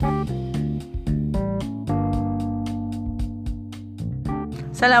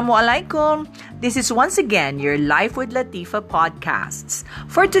Assalamualaikum. This is once again your Life with Latifa podcasts.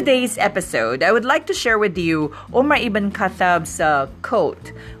 For today's episode, I would like to share with you Umar ibn Khattab's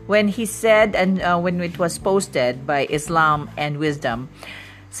quote when he said, and when it was posted by Islam and Wisdom,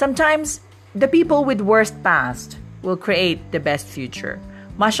 sometimes the people with worst past will create the best future.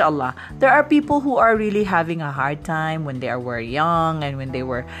 MashaAllah, there are people who are really having a hard time when they were young and when they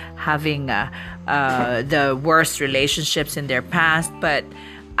were having the worst relationships in their past. But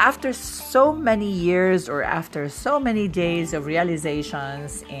after so many years or after so many days of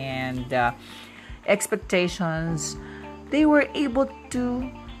realizations and expectations, they were able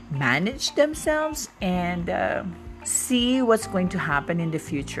to manage themselves and see what's going to happen in the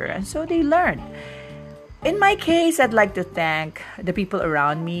future. And so they learned. In my case, I'd like to thank the people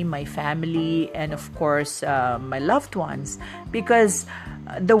around me, my family, and of course, my loved ones, because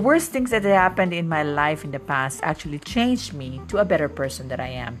the worst things that happened in my life in the past actually changed me to a better person that I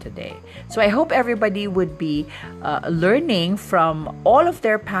am today. So I hope everybody would be learning from all of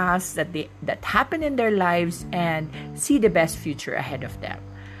their past that happened in their lives and see the best future ahead of them.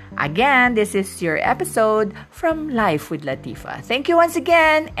 Again, this is your episode from Life with Latifa. Thank you once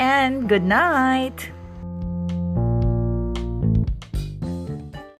again and good night.